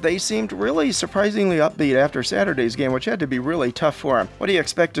 and they seemed really surprisingly upbeat after Saturday's game, which had to be really tough for them. What do you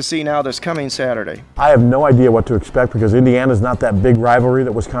expect to see now this coming Saturday? I have no idea what to expect, because Indiana's not that big rivalry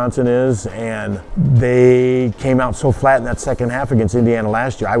that Wisconsin is, and they came out so flat in that second half against Indiana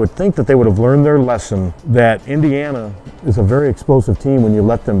last year. I would think that they would have learned their lesson that Indiana is a very explosive team when you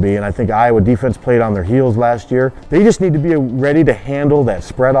let them be, and I think Iowa defense played on their heels last year. They just need to be ready to handle that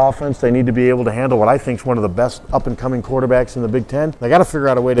spread offense. They need to be able to handle what I think is one of the best up-and-coming quarterbacks in the Big Ten. They got to figure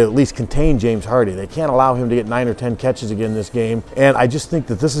out a way to at least contain James Hardy. They can't allow him to get 9 or 10 catches again this game, and I just think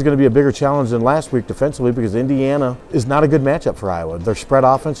that this is going to be a bigger challenge than last week defensively, because Indiana is not a good matchup for Iowa. Their spread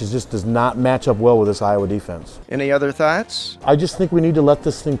offense just does not match up well with this this Iowa defense. Any other thoughts? I just think we need to let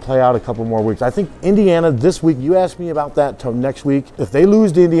this thing play out a couple more weeks. I think Indiana this week, you asked me about that till next week. If they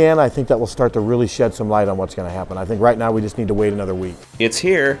lose to Indiana, I think that will start to really shed some light on what's going to happen. I think right now we just need to wait another week. It's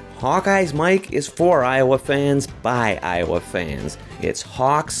here. Hawkeyes Mike is for Iowa fans by Iowa fans. It's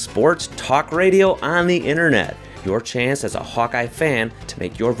Hawks Sports Talk Radio on the internet. Your chance as a Hawkeye fan to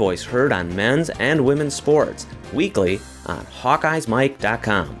make your voice heard on men's and women's sports. Weekly on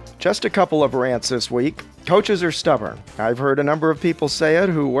HawkeyesMike.com. Just a couple of rants this week. Coaches are stubborn. I've heard a number of people say it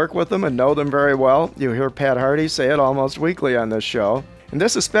who work with them and know them very well. You hear Pat Harty say it almost weekly on this show. And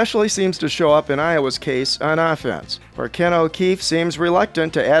this especially seems to show up in Iowa's case on offense, where Ken O'Keefe seems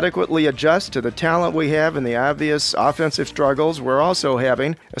reluctant to adequately adjust to the talent we have and the obvious offensive struggles we're also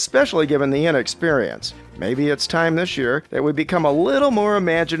having, especially given the inexperience. Maybe it's time this year that we become a little more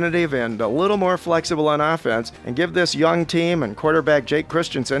imaginative and a little more flexible on offense and give this young team and quarterback Jake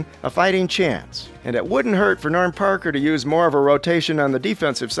Christensen a fighting chance. And it wouldn't hurt for Norm Parker to use more of a rotation on the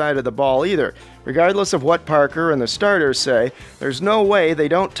defensive side of the ball either. Regardless of what Parker and the starters say, there's no way they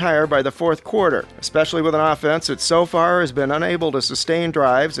don't tire by the fourth quarter, especially with an offense that so far has been unable to sustain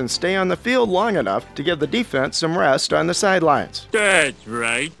drives and stay on the field long enough to give the defense some rest on the sidelines. That's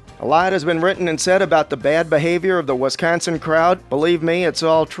right. A lot has been written and said about the bad behavior of the Wisconsin crowd. Believe me, it's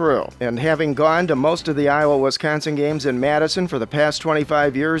all true. And having gone to most of the Iowa-Wisconsin games in Madison for the past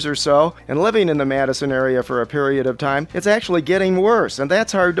 25 years or so, and living in the Madison area for a period of time, it's actually getting worse, and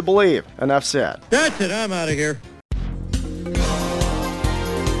that's hard to believe. Enough said. That's it. I'm out of here.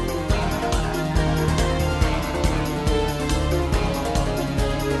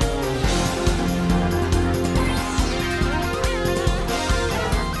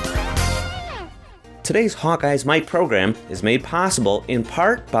 Today's Hawkeyes Mike program is made possible in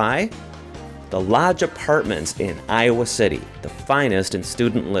part by the Lodge Apartments in Iowa City, the finest in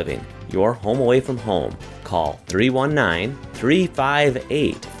student living. Your home away from home. Call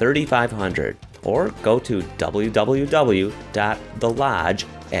 319-358-3500 or go to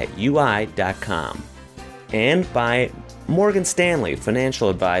www.thelodge@ui.com. And by Morgan Stanley Financial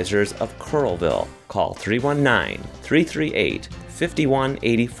Advisors of Coralville. Call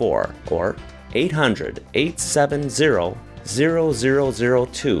 319-338-5184 or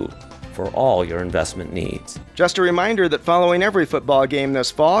 800-870-0002 for all your investment needs. Just a reminder that following every football game this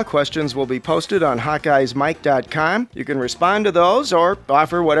fall, questions will be posted on HawkeyesMike.com. You can respond to those or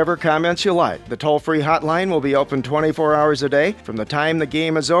offer whatever comments you like. The toll-free hotline will be open 24 hours a day from the time the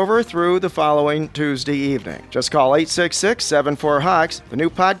game is over through the following Tuesday evening. Just call 866-74-HAWKS. The new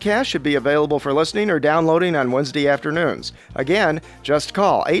podcast should be available for listening or downloading on Wednesday afternoons. Again, just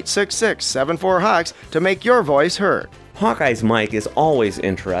call 866-74-HAWKS to make your voice heard. Hawkeyes Mike is always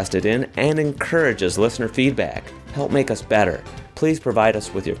interested in and encourages listener feedback. Help make us better. Please provide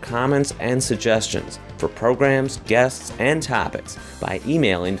us with your comments and suggestions for programs, guests, and topics by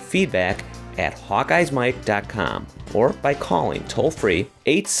emailing feedback@hawkeyesmike.com or by calling toll-free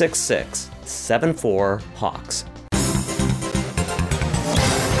 866-74-HAWKS.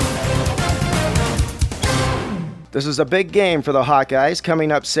 This is a big game for the Hawkeyes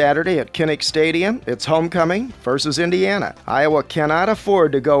coming up Saturday at Kinnick Stadium. It's homecoming versus Indiana. Iowa cannot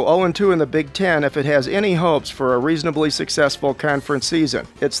afford to go 0-2 in the Big Ten if it has any hopes for a reasonably successful conference season.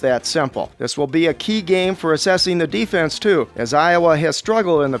 It's that simple. This will be a key game for assessing the defense too, as Iowa has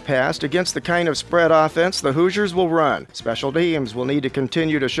struggled in the past against the kind of spread offense the Hoosiers will run. Special teams will need to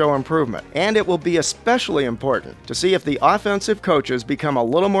continue to show improvement. And it will be especially important to see if the offensive coaches become a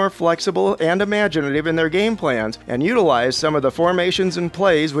little more flexible and imaginative in their game plans and utilize some of the formations and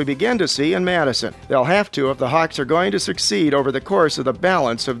plays we begin to see in Madison. They'll have to if the Hawks are going to succeed over the course of the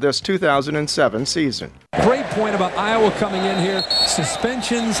balance of this 2007 season. Great point about Iowa coming in here.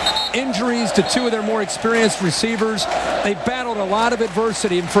 Suspensions, injuries to two of their more experienced receivers. They battled a lot of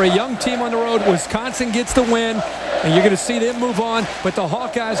adversity, and for a young team on the road, Wisconsin gets the win, and you're going to see them move on, but the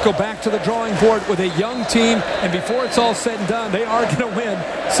Hawkeyes go back to the drawing board with a young team, and before it's all said and done, they are going to win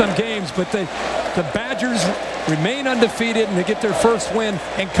some games, but the Badgers remain undefeated and they get their first win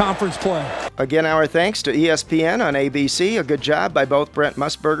in conference play. Again, our thanks to ESPN on ABC. A good job by both Brent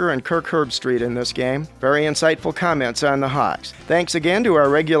Musburger and Kirk Herbstreit in this game. Very insightful comments on the Hawks. Thanks again to our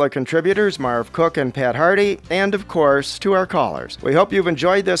regular contributors, Marv Cook and Pat Harty, and of course, to our callers. We hope you've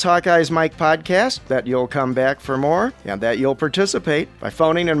enjoyed this Hawkeyes Mike podcast, that you'll come back for more, and that you'll participate by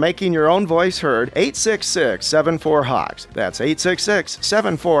phoning and making your own voice heard. 866-74-HAWKS. That's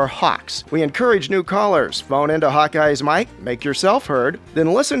 866-74-HAWKS. We encourage new callers. Phone into Hawkeyes Mike, make yourself heard,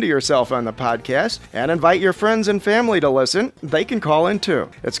 then listen to yourself on the podcast, and invite your friends and family to listen. They can call in too.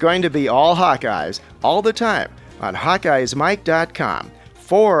 It's going to be all Hawkeyes, all the time, on HawkeyesMike.com.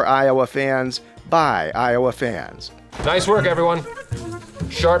 For Iowa fans, by Iowa fans. Nice work, everyone.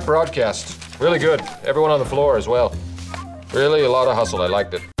 Sharp broadcast. Really good. Everyone on the floor as well. Really a lot of hustle. I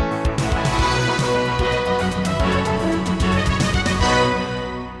liked it.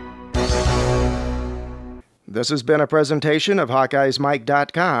 This has been a presentation of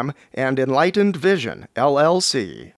HawkeyesMike.com and Enlightened Vision, LLC.